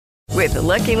With the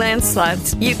Lucky Land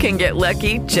Slots, you can get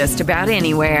lucky just about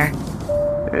anywhere.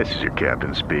 This is your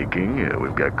captain speaking.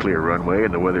 We've got clear runway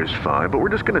and the weather's fine, but we're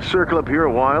just going to circle up here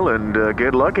a while and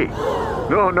get lucky.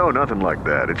 No, nothing like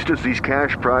that. It's just these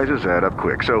cash prizes add up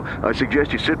quick. So I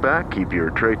suggest you sit back, keep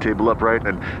your tray table upright,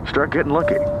 and start getting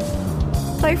lucky.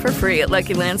 Play for free at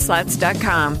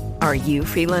LuckyLandSlots.com. Are you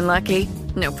feeling lucky?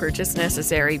 No purchase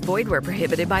necessary. Void where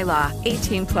prohibited by law.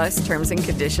 18 plus terms and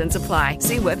conditions apply.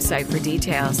 See website for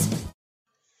details.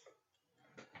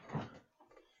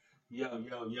 Yo.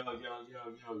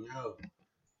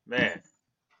 Man,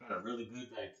 had a really good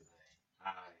day today. I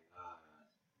had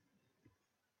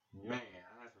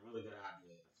some really good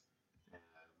ideas.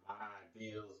 My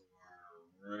ideas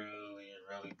were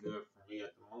really good for me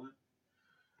at the moment.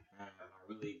 My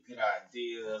really good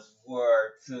ideas were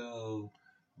to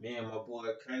me and my boy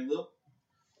Caleb,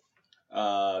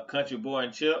 Country Boy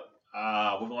and Chip.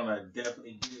 We're gonna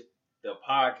definitely get the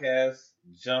podcast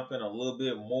jumping a little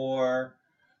bit more,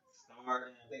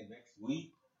 starting I think next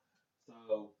week.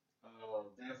 So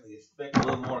definitely expect a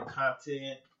little more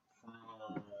content from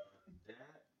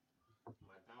that.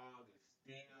 My dog is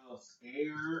still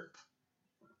scared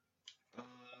of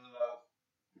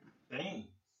things.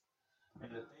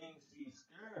 And the things she's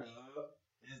scared of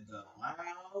is the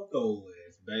loud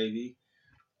noise, baby.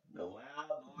 The loud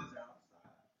noise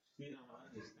outside. She don't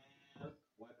understand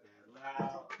what that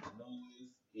loud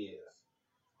noise is.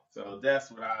 So that's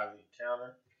what I've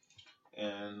encountered.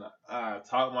 And I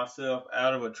talked myself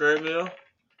out of a treadmill.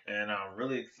 And I'm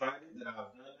really excited that I've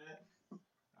done that. I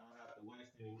don't have to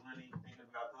waste any money thinking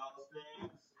about those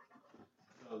things.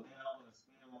 So now I'm going to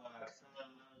spend my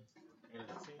time and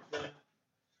attention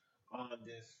on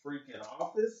this freaking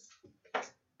office.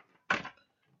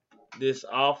 This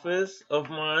office of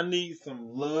mine needs some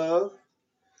love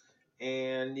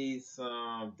and needs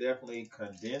some definitely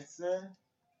condensing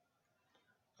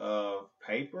of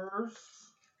papers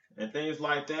and things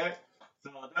like that. So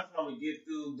that's what we get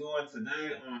through doing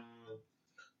today.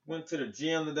 Went to the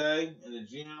gym today, and the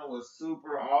gym was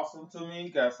super awesome to me.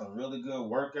 Got some really good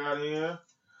workout in.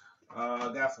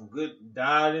 Got some good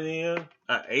dieting in.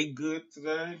 I ate good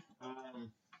today.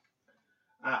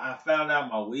 I found out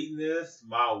my weakness.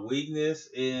 My weakness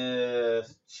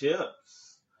is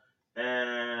chips.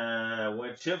 And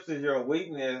when chips is your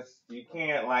weakness, you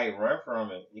can't like run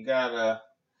from it. You gotta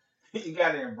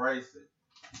embrace it.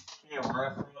 You can't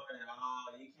run from it at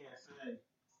all. You can't say,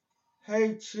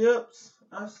 "Hey Chips,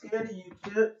 I'm scared of you,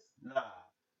 Chips." Nah,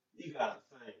 you gotta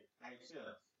say, "Hey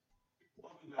Chips,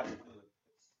 what we got to do with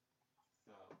this?"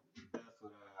 So that's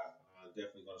what I'm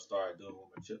definitely gonna start doing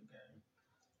with my chip game.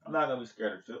 I'm not gonna be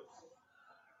scared of chips.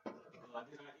 Did I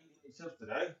eat any chips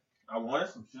today? I wanted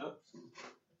some chips.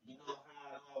 You know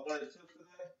how I wanted chips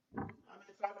today? I've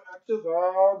been talking about chips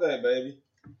all day, baby.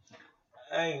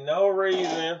 Ain't no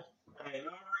reason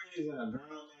a grown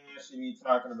man should be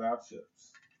talking about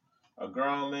chips. A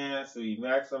grown man should be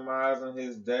maximizing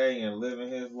his day and living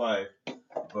his life.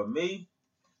 But me,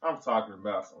 I'm talking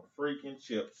about some freaking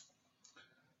chips.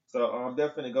 So I'm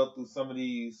definitely go through some of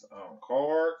these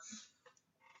cards.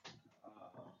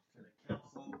 Can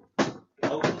the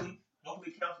council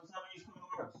hopefully cancel some of these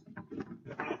cards?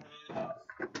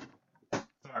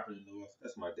 Sorry for the noise.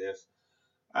 That's my desk.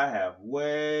 I have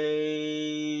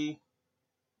way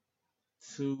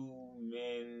too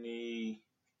many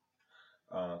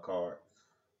cards.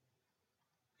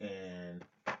 And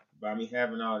by me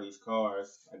having all these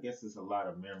cards, I guess it's a lot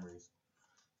of memories.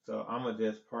 So I'm going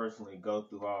to just personally go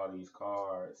through all these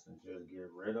cards and just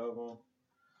get rid of them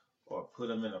or put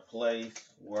them in a place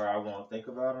where I won't think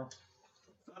about them.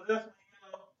 So definitely,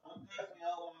 I'm definitely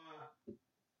on my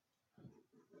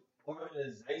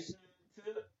organization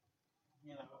tip.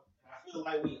 I feel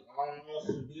like we all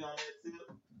should be on that tip.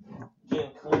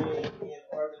 Getting clean, getting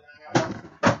organized,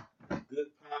 good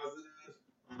positive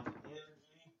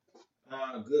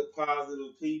energy, good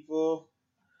positive people.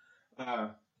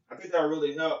 I think that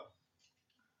really helped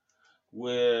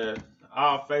with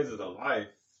all phases of life,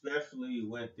 especially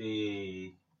with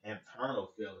the internal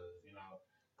feelings,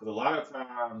 Because a lot of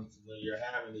times when you're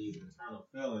having these internal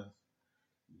feelings,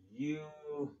 you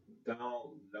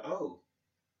don't know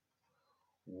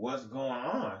what's going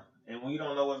on. And when you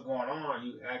don't know what's going on,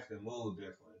 you actually move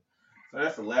differently. So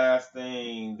that's the last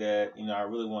thing that, I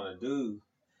really want to do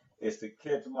is to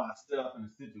catch myself in a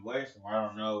situation where I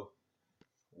don't know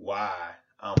why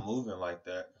I'm moving like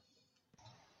that.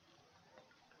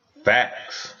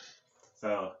 Facts.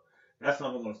 So that's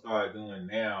what I'm going to start doing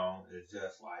now is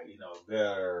just like,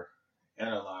 better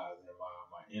analyzing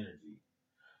my energy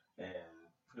and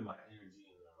putting my energy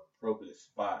in the appropriate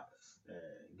spots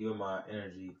and giving my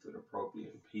energy to the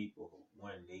appropriate people who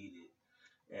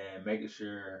and making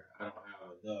sure I don't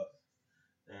have enough.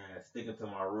 And sticking to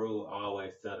my rule, I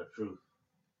always tell the truth.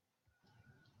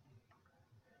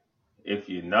 If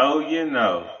you know, you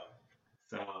know.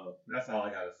 So that's all I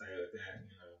gotta say with that.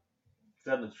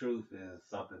 Telling the truth is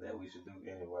something that we should do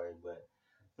anyway. But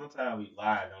sometimes we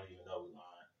lie and don't even know we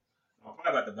lying. I'm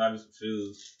probably about to buy me some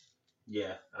shoes.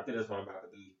 Yeah, I think that's what I'm about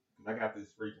to do. I got this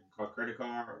freaking credit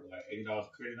card with like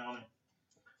 $80 credit on it.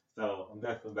 So I'm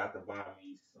definitely about to buy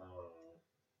me some.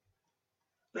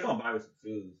 They're gonna buy me some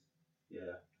shoes.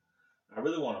 Yeah. I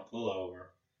really want a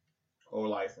pullover or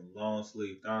like some long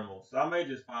sleeve thermals. So I may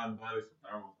just buy me some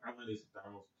thermals. I really need some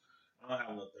thermals. I don't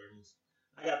have no thermals.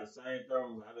 I got the same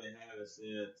thermals I've been having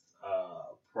since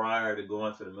prior to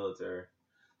going to the military.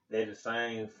 They're the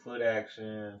same foot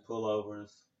action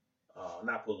pullovers.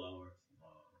 Not pullovers,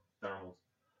 thermals.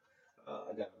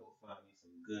 I gotta go find me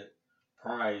some good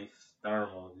price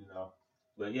thermals,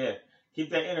 But yeah, keep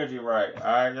that energy right. All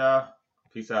right, y'all.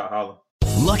 Peace out. Holla.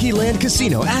 Lucky Land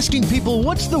Casino, asking people,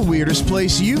 what's the weirdest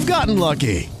place you've gotten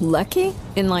lucky? Lucky?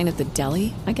 In line at the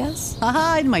deli, I guess?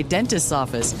 Aha, in my dentist's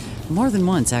office. More than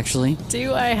once, actually.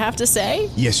 Do I have to say?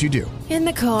 Yes, you do. In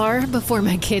the car before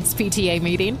my kids' PTA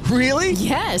meeting. Really?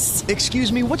 Yes.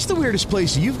 Excuse me, what's the weirdest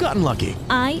place you've gotten lucky?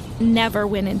 I never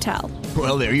win and tell.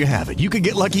 Well, there you have it. You can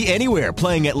get lucky anywhere,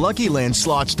 playing at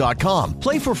LuckyLandSlots.com.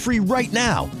 Play for free right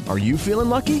now. Are you feeling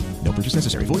lucky? No purchase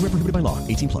necessary. Void where prohibited by law.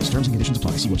 18+. Terms and conditions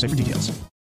apply. See website for details.